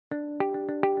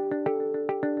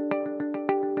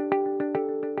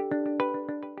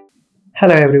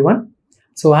Hello everyone.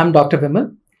 So I'm Dr.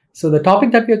 Vimal. So the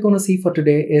topic that we are going to see for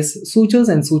today is sutures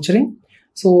and suturing.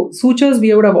 So sutures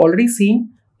we would have already seen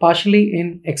partially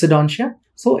in exodontia.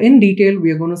 So in detail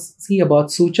we are going to see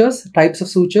about sutures, types of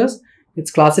sutures, its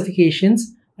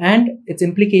classifications and its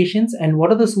implications, and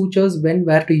what are the sutures, when,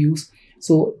 where to use.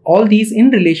 So all these in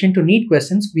relation to NEET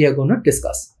questions we are going to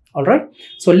discuss. Alright.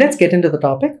 So let's get into the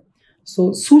topic.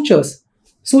 So sutures.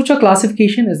 Suture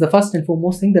classification is the first and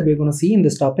foremost thing that we're going to see in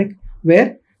this topic,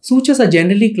 where sutures are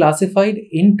generally classified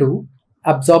into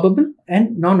absorbable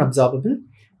and non-absorbable,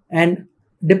 and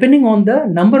depending on the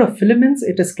number of filaments,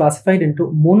 it is classified into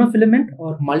monofilament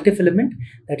or multifilament,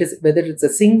 that is whether it's a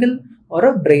single or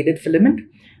a braided filament.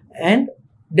 And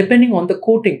depending on the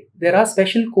coating, there are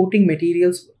special coating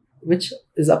materials which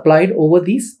is applied over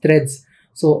these threads.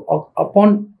 So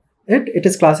upon it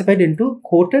is classified into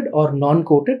coated or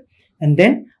non-coated, and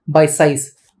then by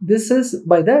size. This is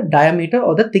by the diameter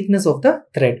or the thickness of the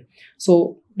thread.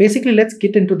 So basically, let's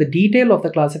get into the detail of the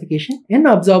classification. In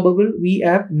absorbable, we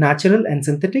have natural and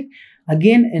synthetic.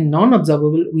 Again, in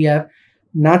non-absorbable, we have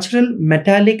natural,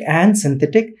 metallic and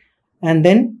synthetic. And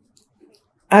then,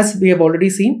 as we have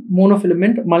already seen,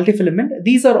 monofilament, multifilament,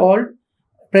 these are all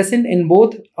present in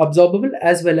both absorbable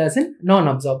as well as in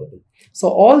non-absorbable. So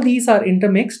all these are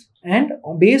intermixed, and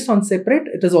based on separate,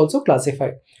 it is also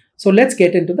classified. So let's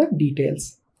get into the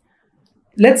details.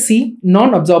 Let's see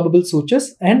non-absorbable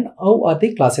sutures and how are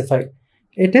they classified.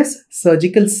 It is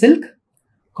surgical silk,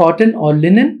 cotton or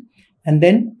linen, and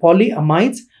then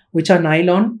polyamides, which are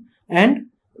nylon, and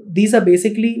these are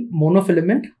basically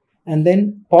monofilament, and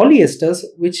then polyesters,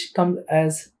 which come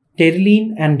as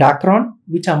terylene and dacron,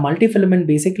 which are multifilament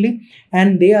basically,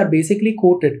 and they are basically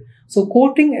coated. So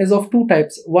coating is of two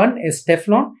types. One is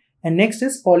Teflon and next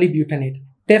is polybutanate.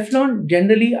 Teflon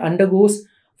generally undergoes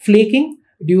flaking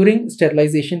during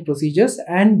sterilization procedures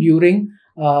and during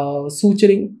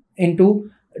suturing into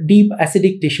deep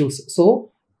acidic tissues.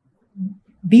 So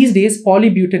these days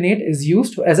polybutanate is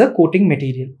used as a coating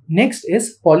material. Next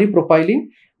is polypropylene.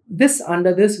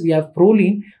 Under this we have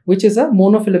Prolene, which is a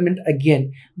monofilament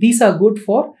again. These are good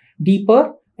for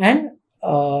deeper and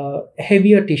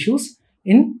heavier tissues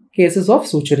in cases of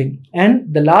suturing.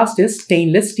 And the last is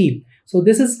stainless steel. So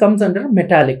this comes under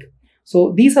metallic.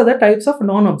 So these are the types of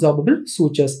non-absorbable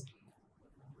sutures.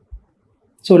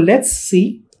 So let's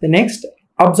see the next,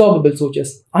 absorbable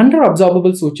sutures. Under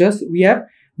absorbable sutures, we have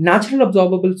natural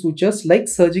absorbable sutures like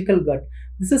surgical gut.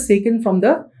 This is taken from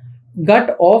the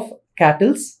gut of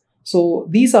cattle. So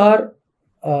these are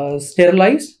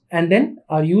sterilized and then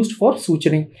are used for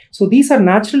suturing. So these are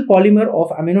natural polymer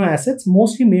of amino acids,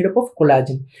 mostly made up of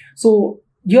collagen. So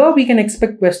here we can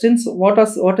expect questions. What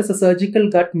is a surgical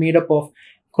gut made up of?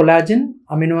 Collagen,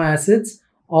 amino acids,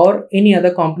 or any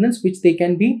other components which they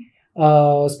can be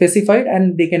specified,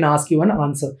 and they can ask you an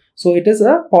answer. So it is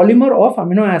a polymer of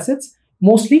amino acids,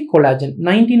 mostly collagen.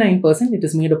 99% it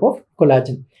is made up of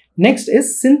collagen. Next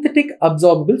is synthetic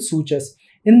absorbable sutures.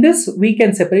 In this we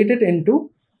can separate it into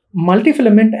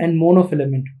multifilament and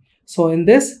monofilament. So in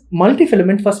this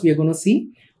multifilament, first we are going to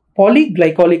see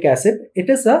polyglycolic acid. It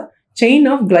is a chain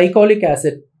of glycolic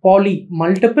acid,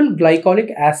 multiple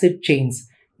glycolic acid chains.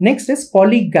 Next is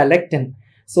polygalactin.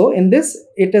 So in this,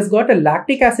 it has got a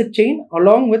lactic acid chain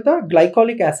along with a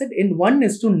glycolic acid in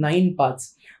 1:9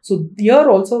 parts. So here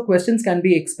also questions can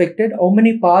be expected, how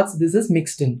many parts this is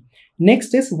mixed in.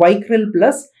 Next is Vicryl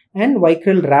plus and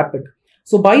Vicryl rapid.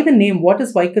 So by the name, what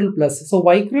is Vicryl plus? So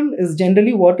Vicryl is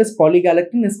generally what is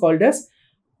polygalactin is called as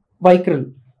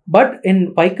Vicryl. But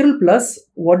in Vicryl plus,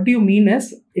 what do you mean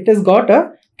is it has got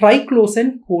a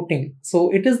triclosan coating. So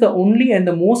it is the only and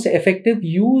the most effective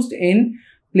used in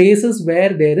places where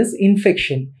there is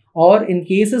infection, or in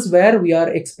cases where we are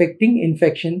expecting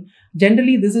infection.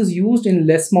 Generally, this is used in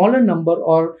smaller number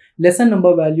or lesser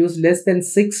number values, less than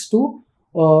 6 to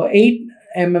 8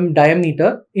 mm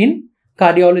diameter in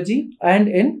cardiology and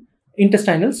in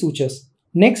intestinal sutures.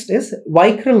 Next is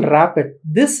Vicryl rapid.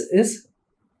 This is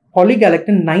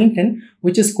polygalactin 910,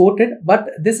 which is coated, but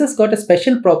this has got a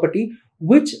special property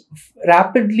which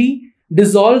rapidly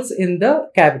dissolves in the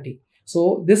cavity.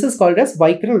 So this is called as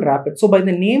Vicryl rapid. So by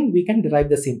the name we can derive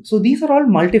the same. So these are all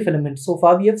multifilaments so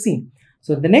far we have seen.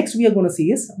 So the next we are going to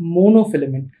see is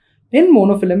monofilament. In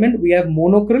monofilament we have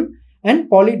monocryl and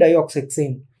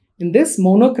polydioxane. In this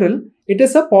monocryl, it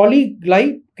is a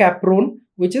polyglycaprone,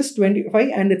 which is 25,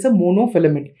 and it's a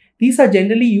monofilament. These are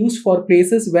generally used for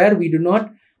places where we do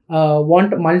not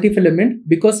want multifilament,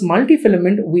 because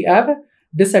multifilament we have a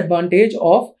disadvantage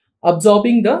of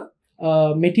absorbing the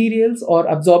materials or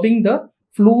absorbing the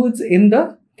fluids in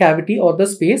the cavity or the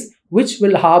space, which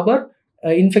will harbor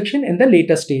infection in the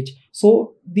later stage.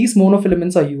 So these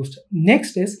monofilaments are used.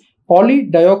 Next is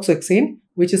polydioxoxane,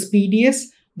 which is PDS,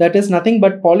 that is nothing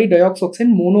but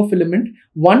polydioxoxane monofilament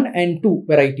 1 and 2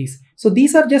 varieties. So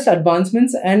these are just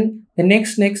advancements and the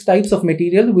next types of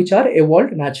material which are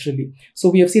evolved naturally. So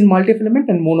we have seen multifilament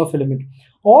and monofilament.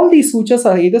 All these sutures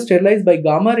are either sterilized by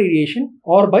gamma radiation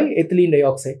or by ethylene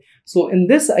dioxide. So in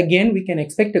this again we can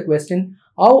expect a question,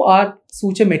 how are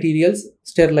suture materials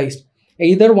sterilized?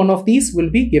 Either one of these will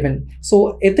be given.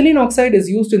 So ethylene oxide is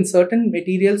used in certain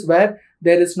materials where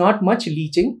there is not much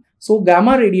leaching. So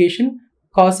gamma radiation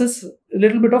causes a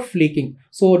little bit of flaking.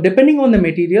 So depending on the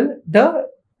material, the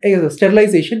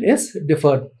sterilization is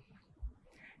differed.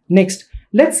 Next,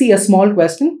 let's see a small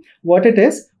question. What it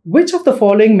is, which of the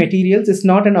following materials is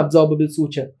not an absorbable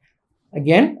suture?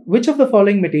 Again, which of the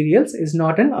following materials is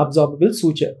not an absorbable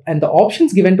suture? And the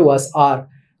options given to us are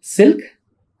silk,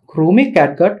 chromic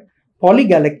catgut,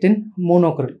 polygalactin,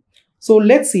 monocryl. So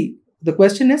let's see. The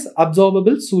question is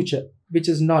absorbable suture, which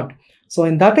is not. So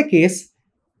in that case,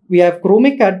 we have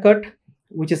chromic catgut,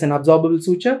 which is an absorbable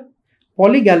suture,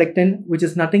 polygalactin, which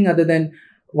is nothing other than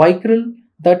vicryl,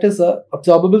 that is a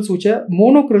absorbable suture.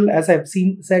 Monocryl, as I've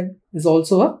said, is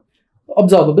also a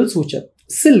absorbable suture.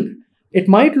 Silk, it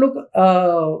might look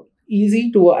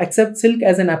easy to accept silk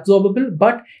as an absorbable,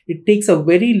 but it takes a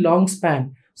very long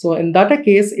span. So in that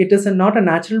case, it is not a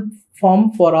natural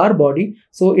form for our body.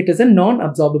 So it is a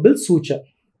non-absorbable suture.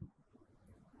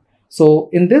 So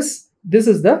in this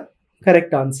is the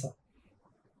correct answer.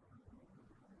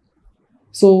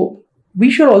 So we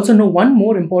should also know one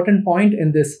more important point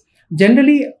in this.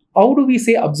 Generally, how do we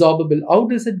say absorbable? How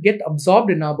does it get absorbed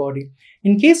in our body?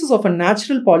 In cases of a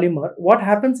natural polymer, what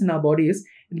happens in our body is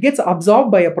it gets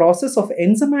absorbed by a process of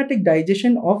enzymatic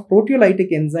digestion of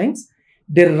proteolytic enzymes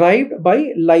derived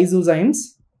by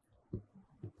lysozymes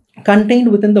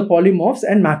contained within the polymorphs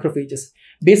and macrophages.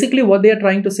 Basically, what they are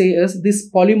trying to say is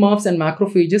these polymorphs and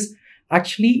macrophages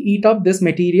actually eat up this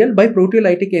material by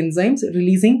proteolytic enzymes,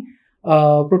 releasing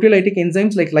proteolytic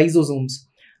enzymes like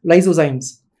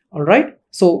lysozymes. All right.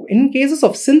 So in cases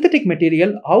of synthetic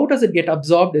material, how does it get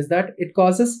absorbed is that it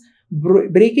causes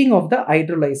breaking of the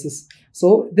hydrolysis.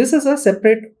 So this is a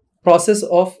separate process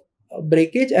of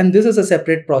breakage and this is a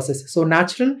separate process. So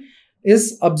natural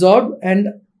is absorbed and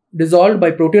dissolved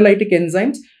by proteolytic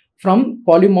enzymes from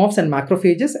polymorphs and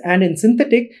macrophages, and in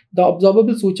synthetic, the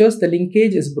absorbable sutures, the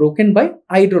linkage is broken by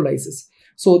hydrolysis.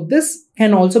 So this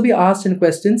can also be asked in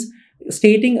questions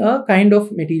stating a kind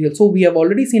of material. So we have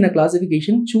already seen a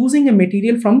classification. Choosing a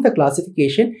material from the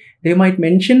classification, they might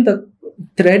mention the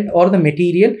thread or the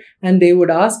material and they would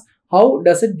ask how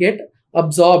does it get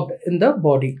absorbed in the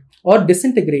body or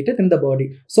disintegrated in the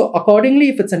body. So accordingly,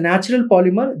 if it's a natural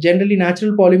polymer, generally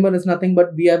natural polymer is nothing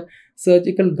but we have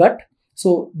surgical gut.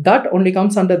 So that only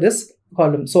comes under this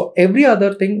column. So every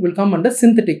other thing will come under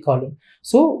synthetic column.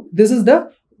 So this is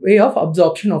the way of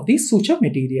absorption of these suture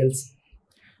materials.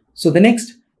 So the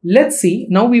next, let's see,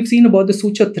 now we've seen about the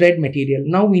suture thread material.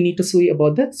 Now we need to see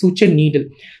about the suture needle.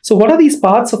 So what are these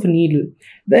parts of a needle?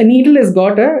 The needle has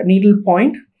got a needle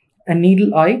point, a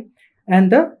needle eye,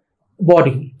 and the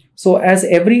body. So as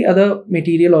every other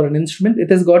material or an instrument,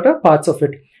 it has got a parts of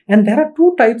it. And there are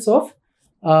two types of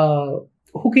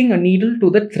hooking a needle to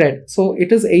the thread. So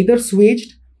it is either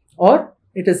swaged or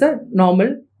it is a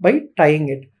normal by tying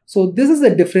it. So this is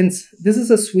the difference. This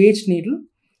is a swaged needle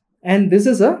and this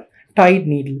is a tied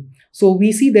needle. So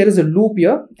we see there is a loop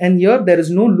here and here there is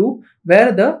no loop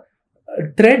where the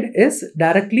thread is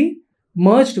directly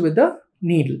merged with the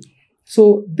needle.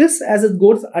 So this as it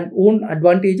goes own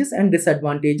advantages and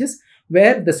disadvantages,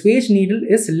 where the swage needle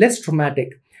is less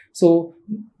traumatic. So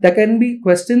there can be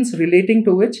questions relating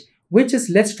to which is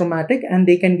less traumatic, and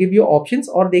they can give you options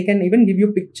or they can even give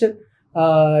you picture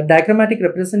diagrammatic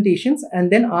representations and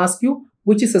then ask you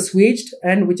which is a swaged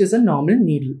and which is a normal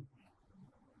needle.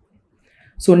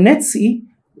 So let's see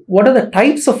what are the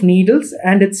types of needles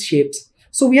and its shapes.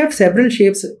 So we have several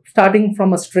shapes starting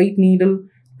from a straight needle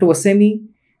to a semi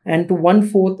and to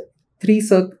 1/4,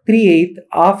 3/8,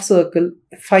 half circle,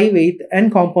 5/8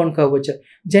 and compound curvature.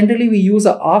 Generally we use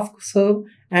a half curve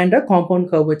and a compound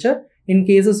curvature in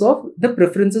cases of the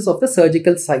preferences of the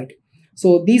surgical site.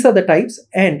 So these are the types,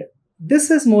 and this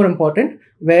is more important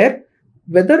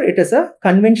whether it is a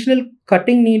conventional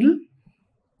cutting needle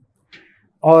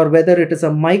or whether it is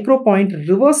a micro point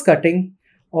reverse cutting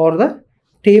or the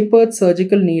tapered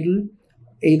surgical needle,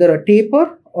 either a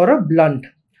taper or a blunt.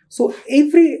 So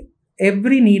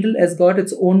every needle has got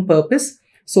its own purpose.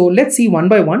 So let's see one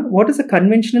by one. What is a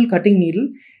conventional cutting needle?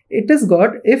 It has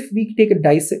got, if we take a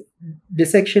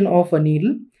dissection of a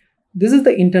needle, this is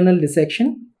the internal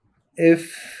dissection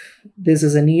if this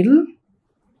is a needle,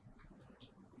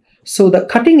 so the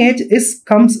cutting edge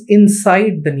comes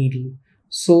inside the needle.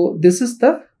 So this is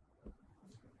the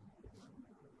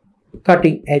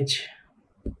cutting edge.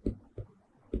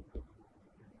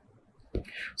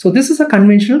 So this is a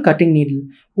conventional cutting needle.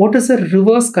 What is a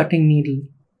reverse cutting needle?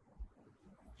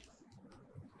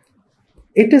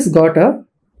 It has got a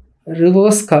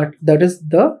reverse cut, that is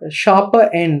the sharper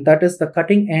end, that is the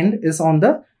cutting end is on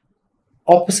the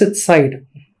opposite side.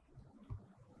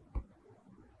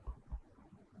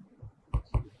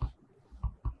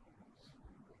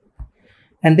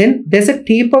 And then there's a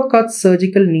taper cut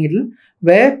surgical needle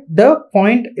where the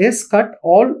point is cut,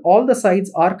 all the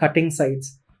sides are cutting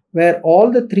sides, where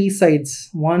all the three sides,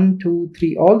 1, 2,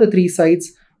 3, all the three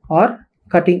sides are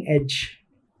cutting edge.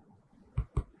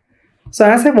 So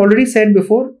as I've already said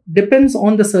before, depends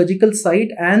on the surgical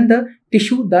site and the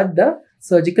tissue that the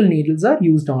surgical needles are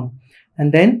used on.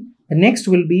 And then the next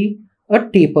will be a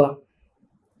taper.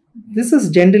 This is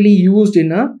generally used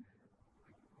in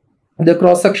the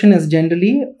cross section is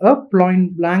generally a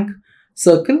point blank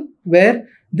circle, where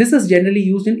this is generally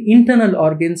used in internal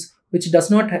organs which does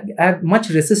not have much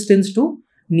resistance to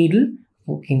needle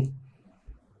poking.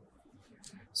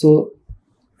 So,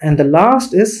 and the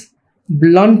last is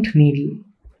blunt needle.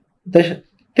 The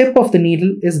tip of the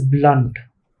needle is blunt.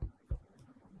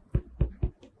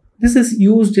 This is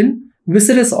used in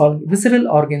visceral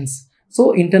organs.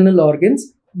 So internal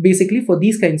organs, basically for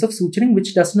these kinds of suturing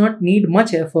which does not need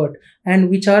much effort and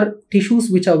which are tissues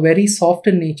which are very soft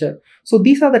in nature. So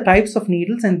these are the types of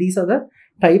needles and these are the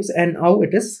types and how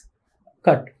it is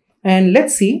cut. And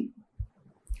let's see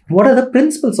what are the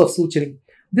principles of suturing.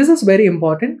 This is very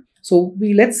important. So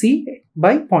let's see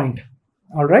by point.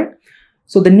 All right.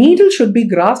 So the needle should be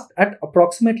grasped at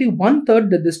approximately 1/3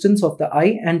 the distance of the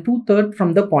eye and 2/3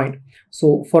 from the point.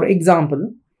 So for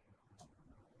example,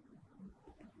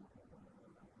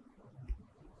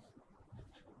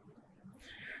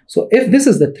 so if this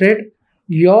is the thread,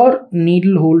 your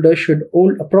needle holder should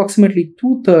hold approximately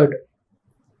 2/3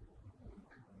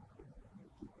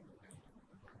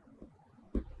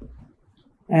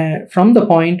 from the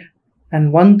point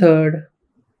and 1/3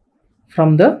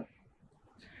 from the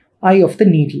eye of the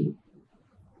needle.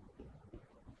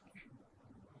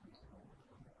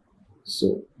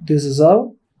 So this is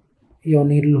how your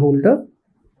needle holder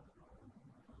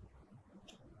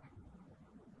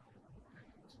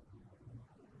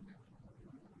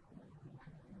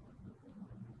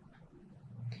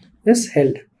is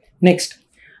held. Next,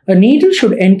 a needle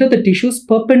should enter the tissues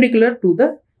perpendicular to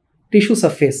the tissue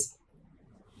surface.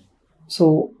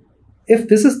 So if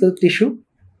this is the tissue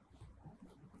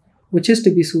which is to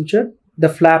be sutured, the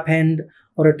flap end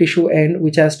or a tissue end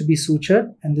which has to be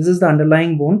sutured, and this is the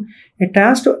underlying bone, it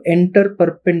has to enter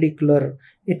perpendicular.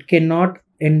 It cannot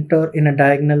enter in a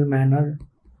diagonal manner.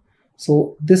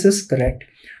 So this is correct.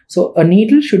 So a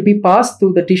needle should be passed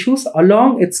through the tissues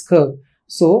along its curve.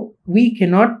 So we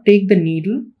cannot take the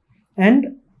needle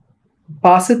and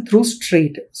pass it through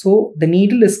straight. So the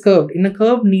needle is curved. In a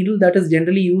curved needle that is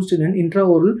generally used in an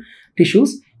intraoral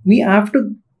tissues, we have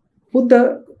to put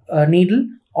the needle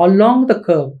along the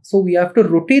curve. So we have to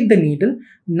rotate the needle,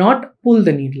 not pull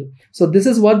the needle. So this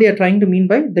is what they are trying to mean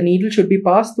by the needle should be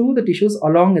passed through the tissues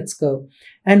along its curve.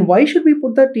 And why should we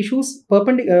put the tissues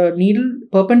needle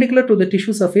perpendicular to the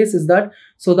tissue surface is that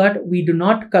so that we do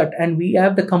not cut and we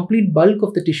have the complete bulk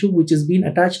of the tissue which is being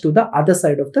attached to the other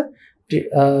side of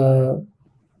the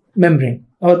membrane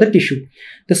or the tissue.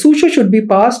 The suture should be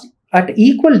passed at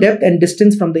equal depth and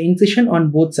distance from the incision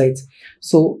on both sides.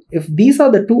 So if these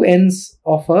are the two ends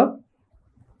of a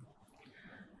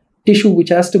tissue which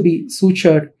has to be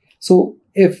sutured, so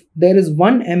if there is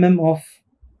 1 mm of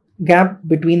gap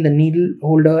between the needle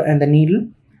holder and the needle,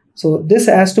 so this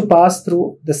has to pass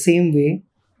through the same way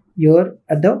here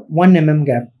at the 1 mm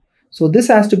gap. So this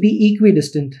has to be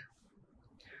equidistant.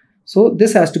 So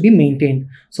this has to be maintained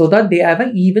so that they have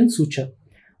an even suture.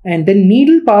 And the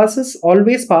needle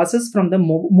always passes from the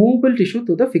movable tissue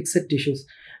to the fixed tissues.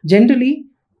 Generally,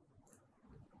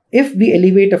 if we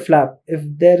elevate a flap, if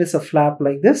there is a flap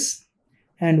like this,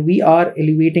 and we are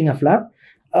elevating a flap,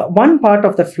 one part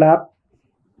of the flap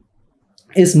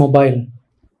is mobile.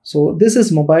 So this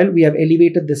is mobile, we have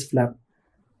elevated this flap.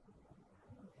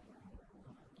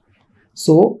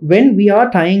 So when we are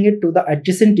tying it to the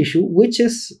adjacent tissue, which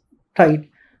is tight,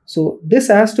 so this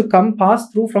has to pass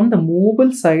through from the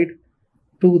movable side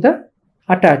to the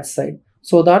attached side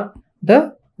so that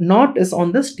the knot is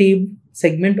on the stable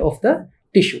segment of the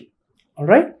tissue. All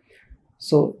right.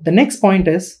 So the next point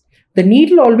is the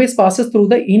needle always passes through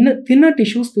the thinner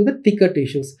tissues to the thicker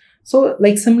tissues. So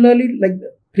like similarly, like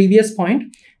previous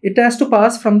point, it has to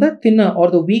pass from the thinner or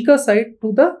the weaker side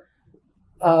to the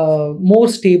more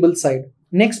stable side.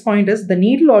 Next point is the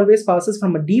needle always passes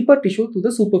from a deeper tissue to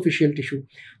the superficial tissue.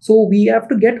 So we have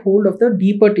to get hold of the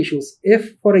deeper tissues.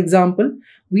 If, for example,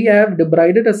 we have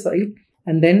debrided a site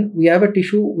and then we have a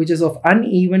tissue which is of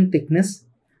uneven thickness,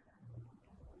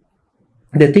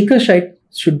 the thicker side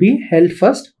should be held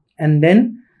first and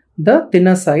then the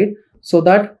thinner side, so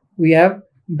that we have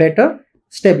better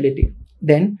stability.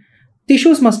 Then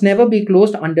tissues must never be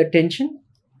closed under tension.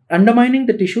 Undermining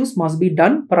the tissues must be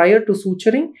done prior to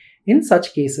suturing in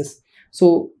such cases.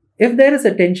 So if there is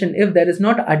a tension, if there is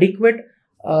not adequate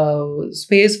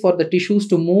space for the tissues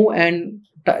to move and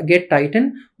get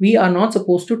tightened, we are not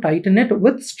supposed to tighten it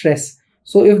with stress.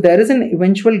 So if there is an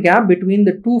eventual gap between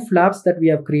the two flaps that we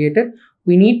have created,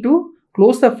 we need to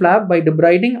close the flap by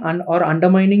debriding or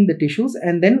undermining the tissues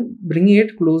and then bringing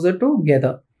it closer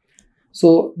together.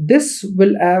 So this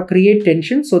will create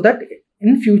tension so that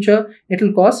in future it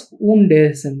will cause wound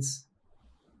dehiscence.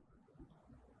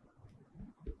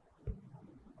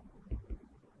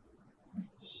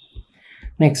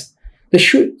 Next,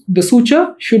 the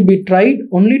suture should be tried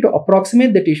only to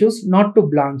approximate the tissues, not to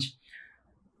blanch.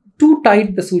 Too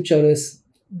tight the suture is,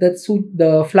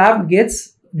 the flap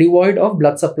gets devoid of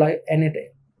blood supply and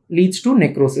it leads to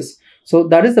necrosis. So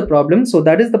that is the problem. So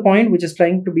that is the point which is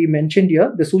trying to be mentioned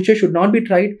here. The suture should not be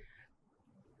tried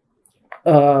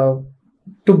to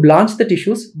blanch the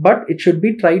tissues, but it should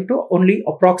be tried to only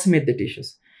approximate the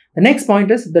tissues. The next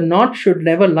point is the knot should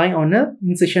never lie on an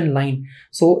incision line.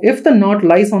 So if the knot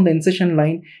lies on the incision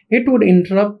line, it would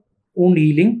interrupt wound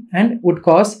healing and would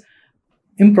cause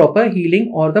improper healing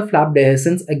or the flap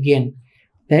dehiscence again.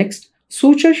 Next,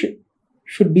 suture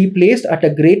should be placed at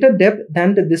a greater depth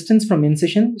than the distance from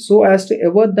incision so as to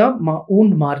avert the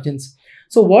wound margins.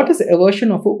 So what is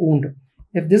eversion of a wound?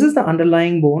 If this is the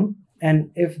underlying bone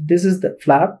and if this is the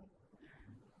flap,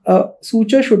 a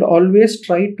suture should always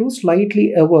try to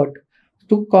slightly avert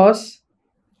to cause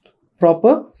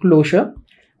proper closure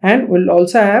and will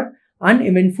also have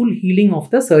uneventful healing of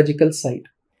the surgical site.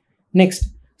 Next,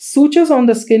 sutures on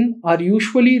the skin are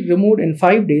usually removed in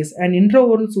 5 days and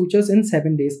intraoral sutures in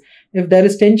 7 days. If there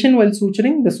is tension while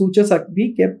suturing, the sutures are to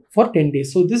be kept for 10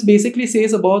 days. So this basically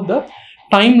says about the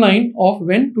timeline of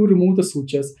when to remove the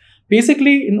sutures.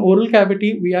 Basically, in oral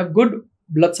cavity, we have good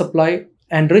blood supply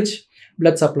and rich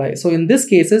blood supply. So in these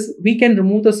cases, we can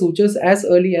remove the sutures as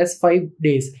early as 5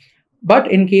 days.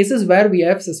 But in cases where we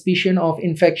have suspicion of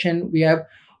infection, we have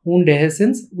wound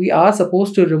dehiscence, we are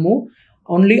supposed to remove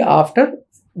only after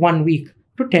 1 week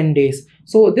to 10 days.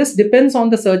 So this depends on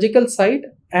the surgical site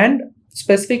and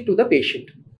specific to the patient.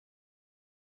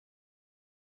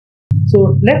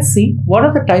 So let's see what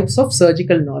are the types of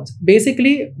surgical knots.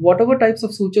 Basically, whatever types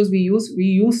of sutures we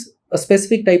use a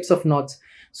specific types of knots.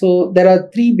 So there are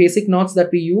 3 basic knots that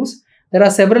we use. There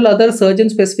are several other surgeon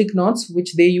specific knots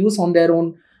which they use on their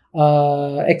own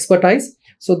expertise.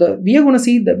 So we are going to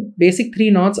see the basic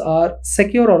 3 knots are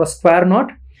secure or a square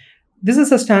knot. This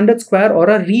is a standard square or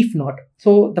a reef knot.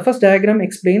 So the first diagram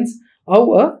explains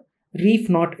how a reef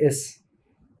knot is.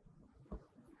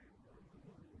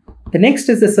 The next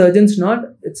is the surgeon's knot.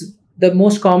 It's the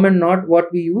most common knot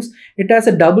what we use. It has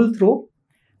a double throw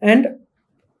and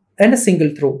a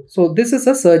single throw. So this is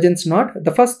a surgeon's knot.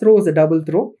 The first throw is a double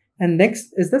throw and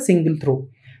next is the single throw.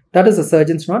 That is a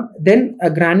surgeon's knot. Then a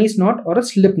granny's knot or a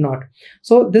slip knot.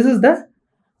 So this is the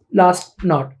last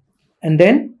knot. And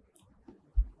then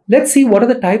let's see what are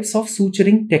the types of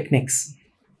suturing techniques.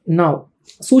 Now,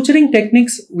 suturing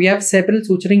techniques, we have several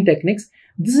suturing techniques.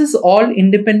 This is all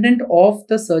independent of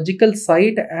the surgical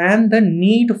site and the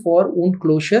need for wound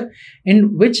closure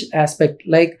in which aspect.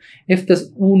 Like if the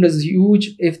wound is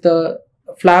huge, if the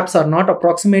flaps are not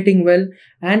approximating well,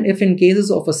 and if in cases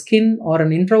of a skin or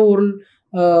an intraoral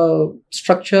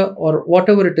structure or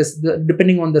whatever it is,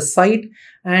 depending on the site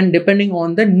and depending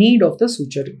on the need of the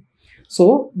suturing.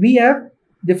 So we have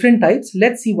different types.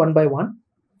 Let's see one by one.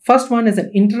 First one is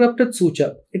an interrupted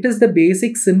suture. It is the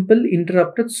basic simple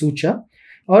interrupted suture,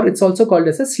 or it's also called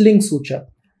as a sling suture.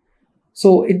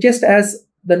 So it just has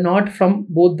the knot from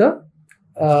both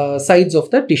the sides of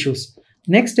the tissues.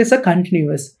 Next is a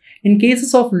continuous. In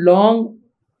cases of long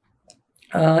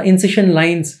incision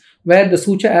lines where the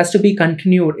suture has to be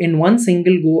continued in one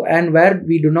single go and where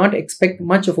we do not expect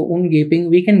much of a wound gaping,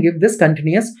 we can give this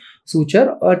continuous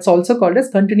suture, or it's also called as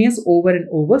continuous over and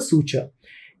over suture.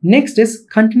 Next is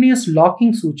continuous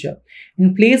locking suture.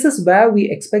 In places where we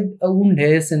expect a wound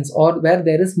dehiscence or where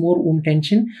there is more wound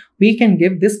tension, we can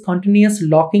give this continuous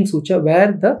locking suture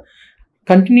where the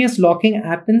continuous locking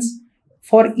happens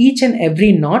for each and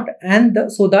every knot, and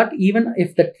so that even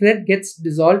if the thread gets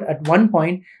dissolved at one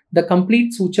point, the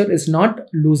complete suture is not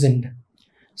loosened.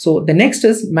 So the next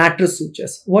is mattress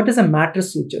sutures. What is a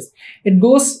mattress sutures? It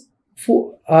goes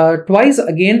for, twice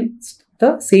against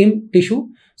the same tissue,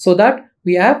 so that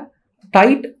we have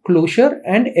tight closure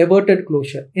and everted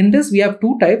closure. In this we have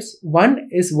two types. One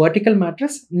is vertical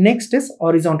mattress, next is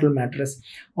horizontal mattress.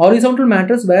 Horizontal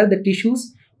mattress, where the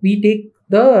tissues we take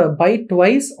the bite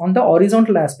twice on the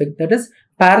horizontal aspect, that is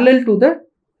parallel to the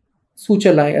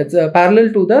suture line. It's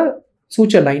parallel to the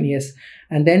suture line, yes.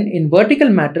 And then in vertical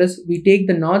mattress we take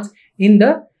the knots in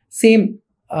the same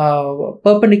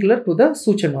perpendicular to the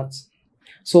suture knots.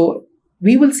 So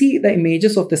we will see the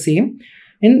images of the same.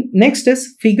 And next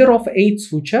is figure of 8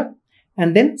 suture,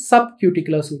 and then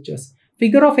subcuticular sutures.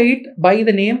 Figure of 8, by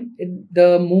the name,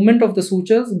 the movement of the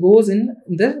sutures goes in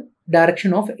the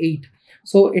direction of 8.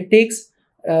 So it takes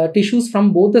tissues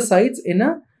from both the sides in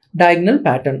a diagonal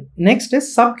pattern. Next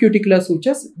is subcuticular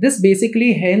sutures. This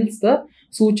basically helps the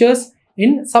sutures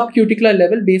in subcuticular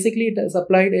level. Basically it is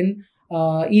applied in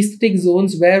aesthetic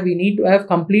zones where we need to have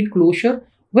complete closure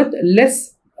with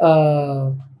less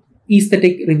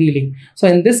aesthetic revealing. So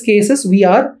in this cases we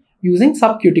are using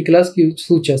subcuticular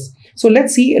sutures. So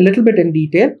let's see a little bit in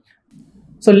detail.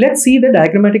 So let's see the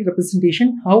diagrammatic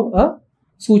representation, how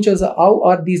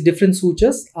are these different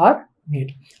sutures are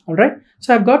made. All right.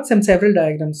 So I've got several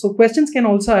diagrams. So questions can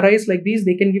also arise like these.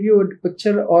 They can give you a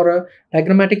picture or a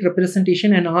diagrammatic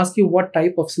representation and ask you what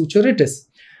type of suture it is,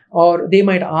 or they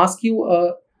might ask you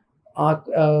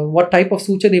what type of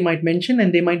suture they might mention,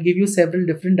 and they might give you several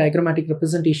different diagrammatic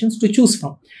representations to choose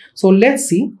from. So let's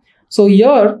see. So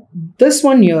here, this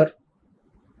one here,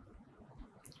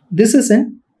 this is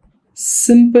an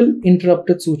simple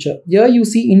interrupted suture. Here you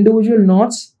see individual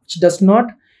knots which does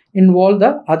not involve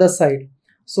the other side.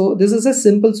 So this is a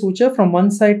simple suture from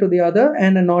one side to the other,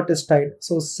 and a knot is tied.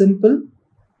 So simple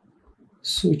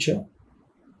suture,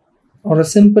 or a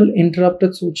simple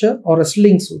interrupted suture, or a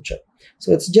sling suture.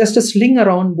 So it's just a sling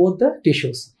around both the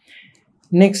tissues.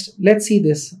 Next, let's see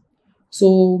this.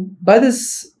 So by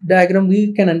this diagram,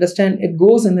 we can understand it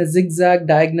goes in a zigzag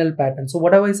diagonal pattern. So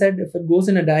whatever I said, if it goes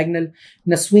in a diagonal,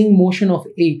 in a swing motion of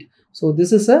 8. So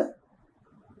this is a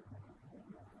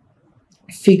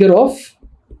figure of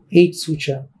 8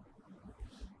 suture.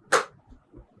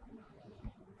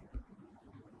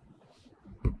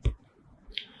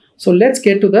 So let's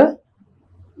get to the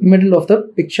middle of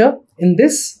the picture. In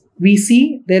this, we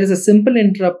see there is a simple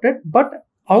interrupted, but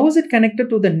how is it connected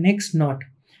to the next knot?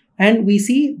 And we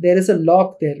see there is a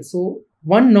lock there. So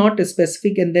one knot is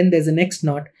specific, and then there's a next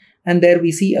knot, and there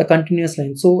we see a continuous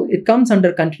line. So it comes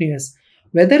under continuous.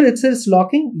 Whether it is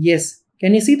locking, yes.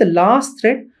 Can you see the last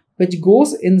thread which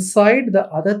goes inside the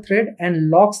other thread and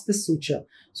locks this suture?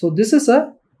 So this is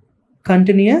a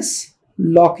continuous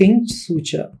locking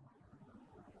suture.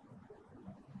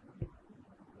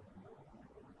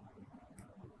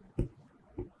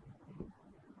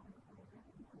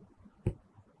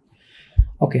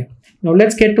 Okay, now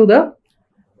let's get to the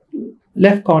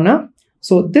left corner.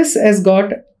 So this has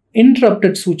got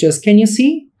interrupted sutures. Can you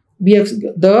see? We have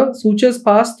the sutures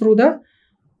pass through the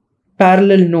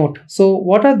parallel note. So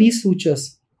what are these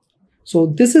sutures? So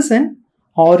this is an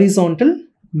horizontal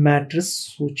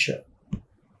mattress suture.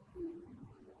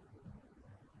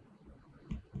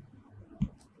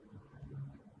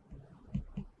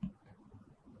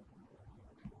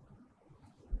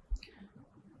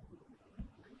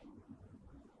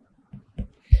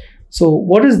 So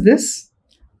what is this?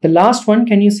 The last one,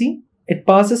 can you see? It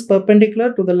passes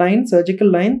perpendicular to the line, surgical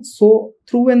line, so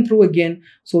through and through again.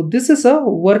 So this is a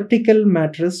vertical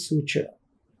mattress suture.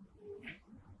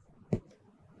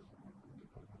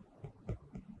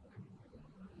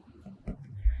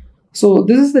 So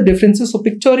this is the differences. So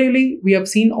pictorially, we have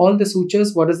seen all the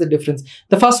sutures. What is the difference?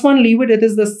 The first one, leave it. It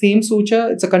is the same suture.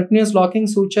 It's a continuous locking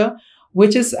suture,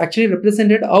 which is actually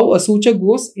represented how a suture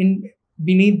goes in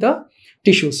beneath the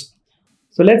tissues.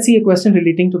 So let's see a question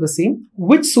relating to the same.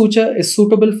 Which suture is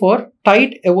suitable for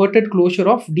tight everted closure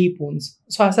of deep wounds?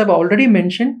 So as I've already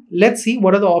mentioned, let's see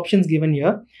what are the options given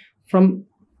here. From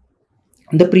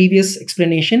the previous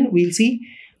explanation, we'll see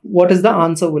what is the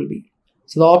answer will be.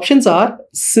 So the options are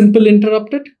simple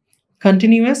interrupted,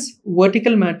 continuous,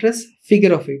 vertical mattress,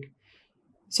 figure of 8.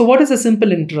 So what is a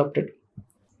simple interrupted?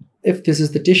 If this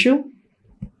is the tissue,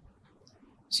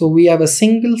 so we have a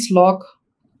single lock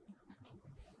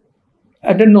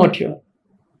and a knot here.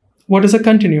 What is a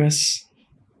continuous?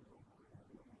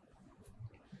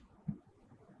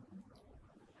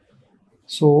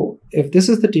 So if this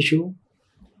is the tissue,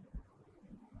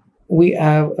 we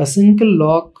have a single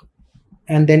lock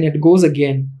and then it goes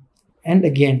again and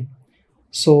again.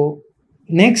 So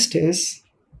next is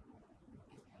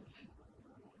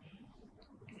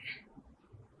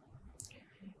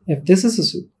if this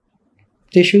is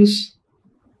tissues,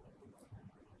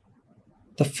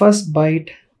 the first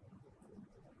bite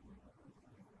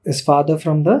is farther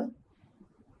from the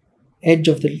edge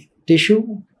of the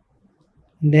tissue,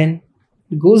 then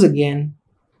it goes again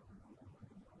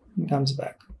and comes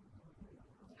back.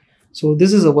 So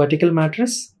this is a vertical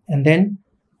mattress, and then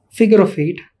figure of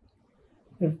 8.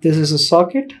 If this is a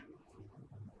socket,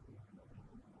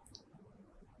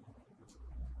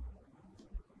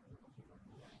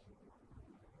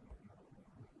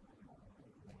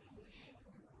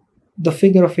 the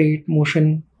figure of 8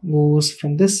 motion goes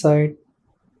from this side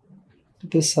to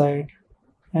this side,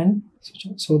 and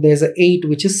so there's a 8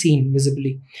 which is seen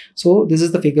visibly. So this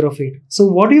is the figure of 8. So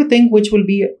what do you think which will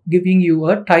be giving you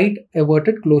a tight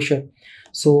everted closure?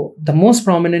 So the most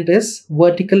prominent is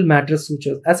vertical mattress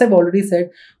sutures. As I've already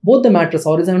said, both the mattress,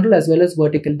 horizontal as well as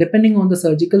vertical, depending on the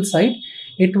surgical site,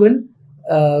 it will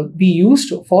be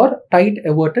used for tight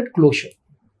everted closure.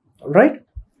 Alright.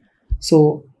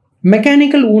 So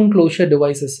mechanical wound closure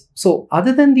devices. So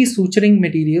other than these suturing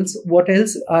materials, what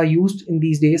else are used in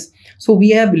these days? So we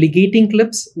have ligating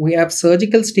clips, we have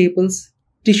surgical staples,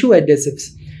 tissue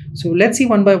adhesives. So let's see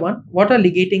one by one. What are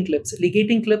ligating clips?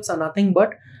 Ligating clips are nothing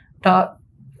but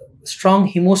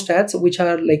strong hemostats, which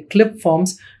are like clip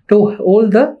forms to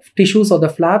hold the tissues or the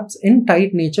flaps in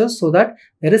tight nature so that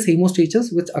there is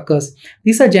hemostasis which occurs.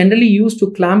 These are generally used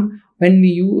to clamp when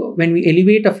we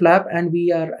elevate a flap and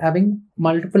we are having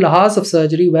multiple hours of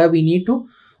surgery where we need to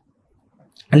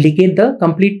ligate the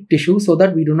complete tissue so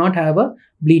that we do not have a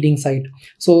bleeding site.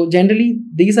 So generally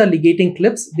these are ligating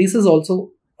clips. This is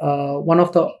also one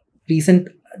of the recent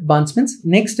advancements.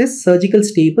 Next is surgical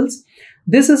staples.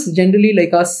 This is generally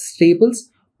like our staples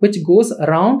which goes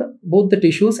around both the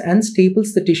tissues and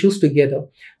staples the tissues together.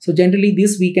 So generally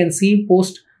this we can see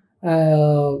post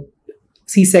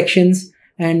C-sections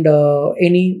and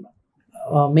any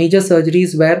major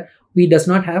surgeries where we does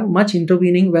not have much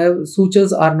intervening, where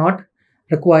sutures are not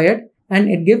required, and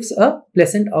it gives a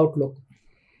pleasant outlook.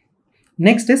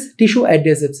 Next is tissue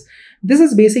adhesives. This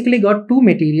has basically got two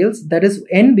materials, that is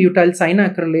N-butyl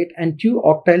cyanoacrylate and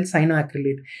 2-octyl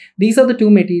cyanoacrylate. These are the two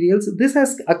materials. This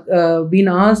has been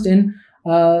asked in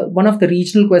one of the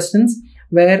regional questions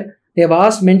where they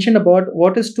have mentioned about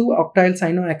what is 2-octyl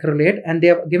cyanoacrylate, and they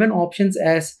have given options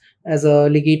as a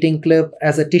ligating clip,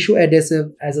 as a tissue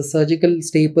adhesive, as a surgical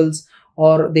staples,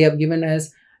 or they have given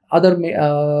as other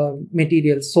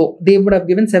materials. So they would have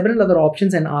given several other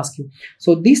options and asked you.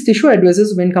 So these tissue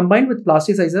adhesives, when combined with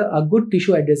plasticizer, are good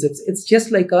tissue adhesives. It's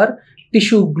just like our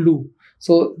tissue glue.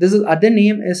 So this is other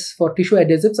name is for tissue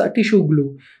adhesives are tissue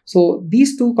glue. So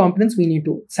these two components we need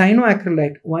to.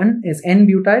 Cyanoacrylate, one is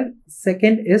N-butyl,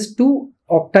 second is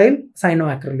 2-octyl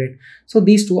cyanoacrylate. So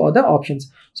these two are the options.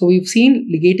 So we've seen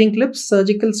ligating clips,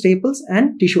 surgical staples,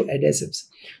 and tissue adhesives.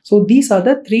 So these are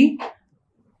the three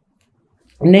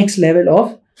next level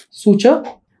of suture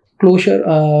closure,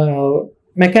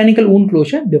 mechanical wound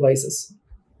closure devices.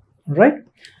 Right?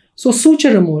 So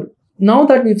suture removal. Now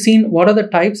that we've seen what are the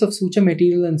types of suture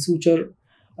material and suture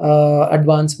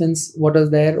advancements, what is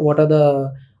there, what are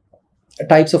the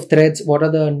types of threads, what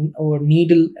are the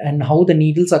needle and how the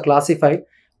needles are classified,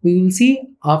 we will see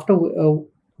after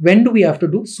when do we have to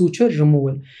do suture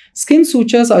removal. Skin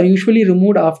sutures are usually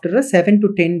removed after 7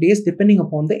 to 10 days depending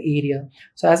upon the area.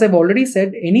 So as I've already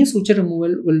said, any suture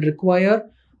removal will require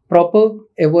proper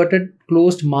everted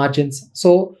closed margins.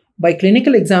 So by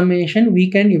clinical examination,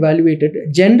 we can evaluate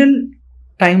it. General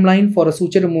timeline for a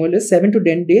suture removal is 7 to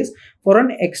 10 days for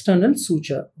an external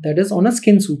suture, that is on a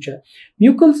skin suture.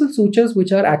 Mucosal sutures,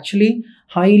 which are actually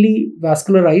highly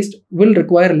vascularized, will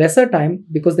require lesser time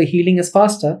because the healing is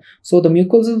faster. So the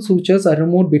mucosal sutures are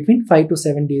removed between 5 to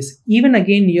 7 days. Even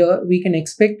again here, we can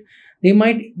expect they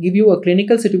might give you a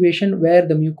clinical situation where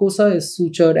the mucosa is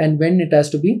sutured and when it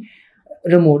has to be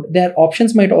removed. Their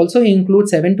options might also include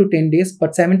 7 to 10 days,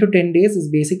 but 7 to 10 days is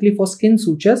basically for skin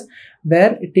sutures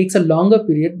where it takes a longer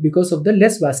period because of the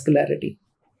less vascularity.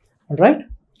 Alright.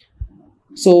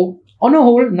 So on a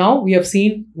whole, now we have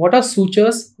seen what are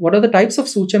sutures, what are the types of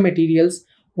suture materials,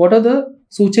 what are the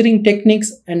suturing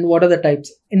techniques, and what are the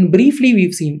types. In briefly,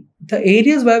 we've seen the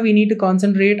areas where we need to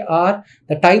concentrate are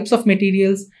the types of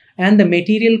materials and the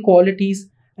material qualities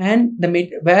and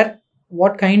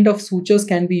what kind of sutures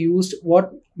can be used,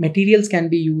 what materials can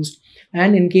be used,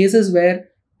 and in cases where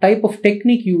type of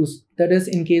technique used, that is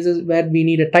in cases where we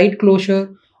need a tight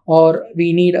closure or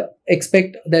we need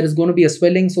expect there is going to be a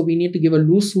swelling, so we need to give a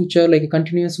loose suture like a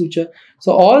continuous suture.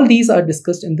 So all these are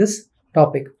discussed in this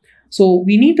topic. So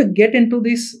we need to get into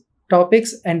these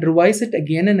topics and revise it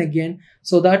again and again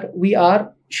so that we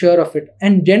are sure of it.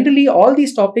 And generally all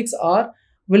these topics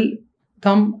will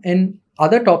come in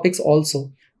other topics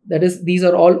also. That is, these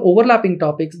are all overlapping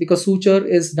topics because suture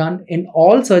is done in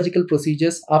all surgical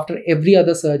procedures after every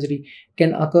other surgery. It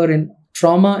can occur in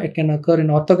trauma, it can occur in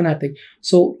orthognathic.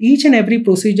 So each and every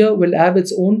procedure will have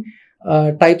its own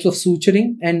types of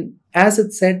suturing, and as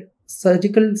it said,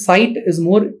 surgical site is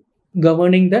more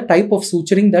governing the type of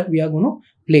suturing that we are going to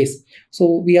place.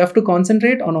 So we have to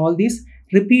concentrate on all these.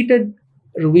 Repeated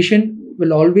revision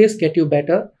will always get you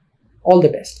better. All the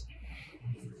best.